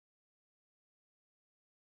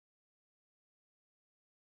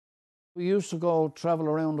We used to go travel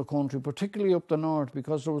around the country, particularly up the north,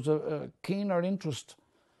 because there was a keener interest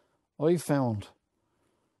I found.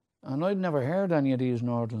 And I'd never heard any of these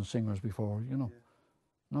northern singers before, you know.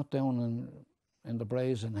 Not down in the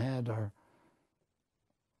Brazen Head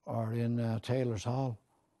or in Taylor's Hall.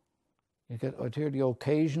 I'd hear the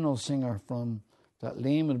occasional singer from that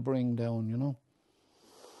Liam would bring down, you know.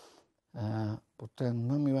 But then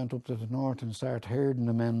when we went up to the north and started hearing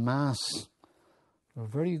them en masse, they were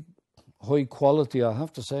very high quality, I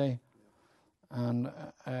have to say. And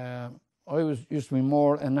I used to be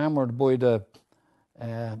more enamoured by the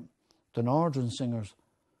northern singers.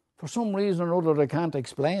 For some reason or other I can't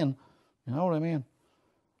explain, you know what I mean,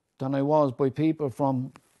 than I was by people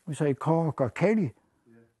from, we say, Cork or Kerry.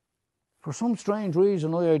 For some strange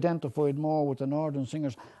reason, I identified more with the northern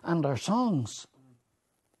singers and their songs,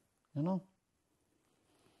 you know.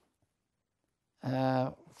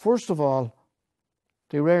 First of all,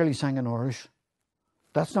 they rarely sang in Irish.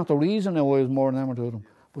 That's not the reason I was more enamoured of them,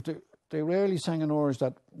 but they rarely sang in Irish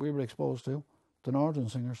that we were exposed to, the northern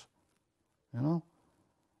singers, you know.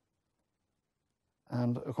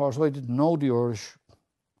 And, of course, I didn't know the Irish.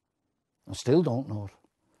 I still don't know it.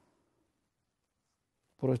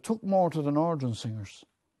 But I took more to the northern singers.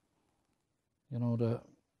 You know, the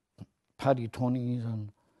Paddy Tunnies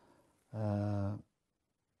and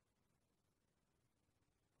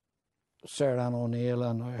Sarah Ann O'Neill,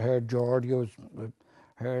 and I heard Geordie. I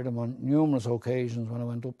heard him on numerous occasions when I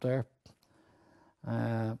went up there.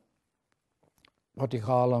 What do you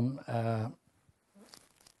call him?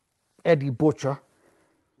 Eddie Butcher.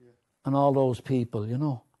 And all those people, you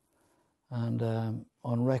know. And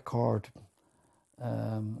on record,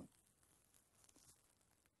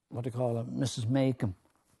 what do you call it, Mrs. Macomb,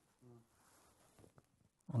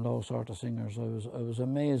 and those sort of singers. I was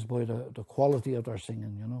amazed by the quality of their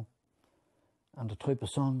singing, you know, and the type of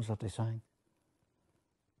songs that they sang.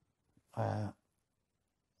 I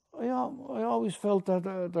always felt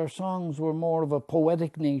that their songs were more of a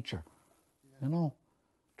poetic nature, you know.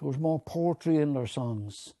 There was more poetry in their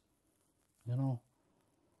songs, you know,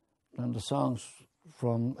 than the songs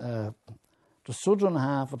from the southern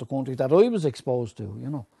half of the country that I was exposed to, you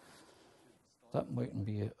know. That mightn't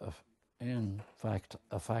be in fact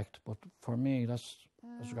a fact, but for me, that's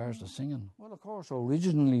as regards to singing. Well, of course,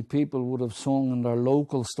 originally people would have sung in their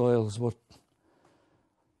local styles, but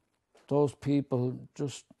those people,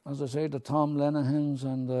 just as I say, the Tom Lenahans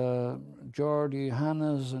and the Geordie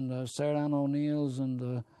Hannas and the Sarah Ann O'Neills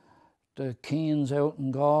and the Keens out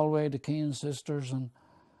in Galway, the Keane sisters, and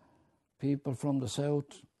people from the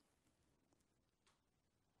south,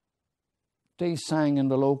 they sang in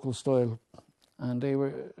the local style, and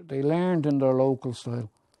they learned in their local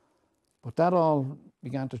style. But that all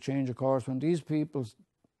began to change, of course, when these people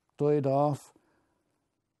died off.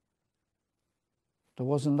 There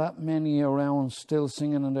wasn't that many around still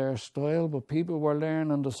singing in their style, but people were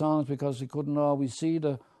learning the songs because they couldn't always see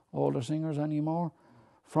the older singers anymore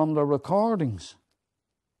from the recordings,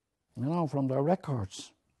 you know, from their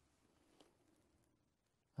records.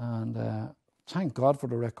 And thank God for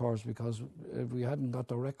the records, because if we hadn't got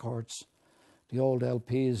the records, the old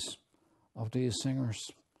LPs of these singers,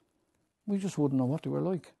 we just wouldn't know what they were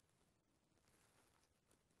like.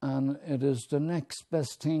 And it is the next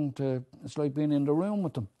best thing to, it's like being in the room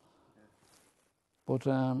with them. But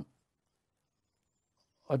I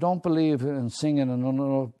don't believe in singing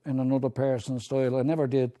in another person's style. I never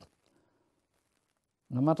did.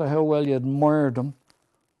 No matter how well you admire them,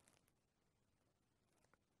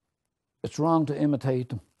 it's wrong to imitate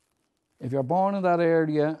them. If you're born in that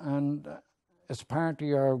area and it's part of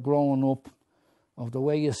your growing up, of the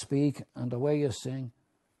way you speak and the way you sing,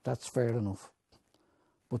 that's fair enough.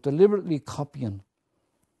 But deliberately copying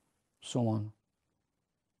someone,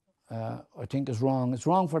 I think is wrong. It's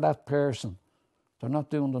wrong for that person. They're not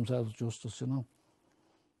doing themselves justice, you know.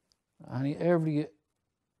 Every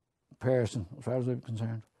person, as far as I'm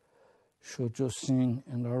concerned, should just sing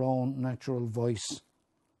in their own natural voice.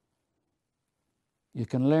 You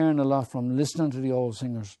can learn a lot from listening to the old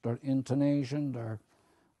singers, their intonation, their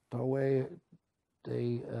way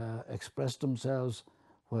they express themselves,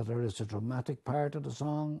 whether it's a dramatic part of the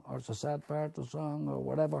song or it's a sad part of the song or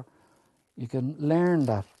whatever. You can learn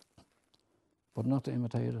that, but not to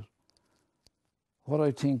imitate it. What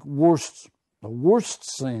I think the worst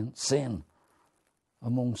sin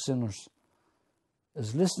among sinners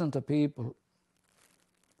is listening to people,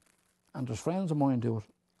 and there's friends of mine do it,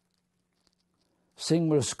 sing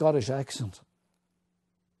with a Scottish accent.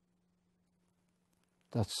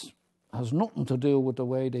 That has nothing to do with the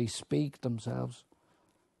way they speak themselves.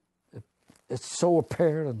 It's so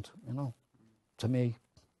apparent, you know, to me.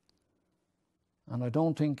 And I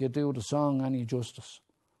don't think you do the song any justice.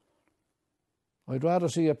 I'd rather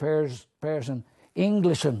see a person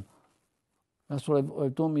Englishing. That's what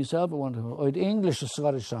I've done myself at one time. I'd English a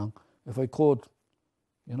Scottish song if I could,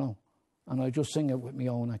 you know, and I just sing it with my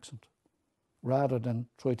own accent rather than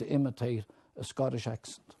try to imitate a Scottish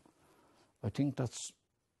accent. I think that's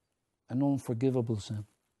an unforgivable sin.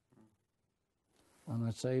 And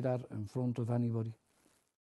I'd say that in front of anybody.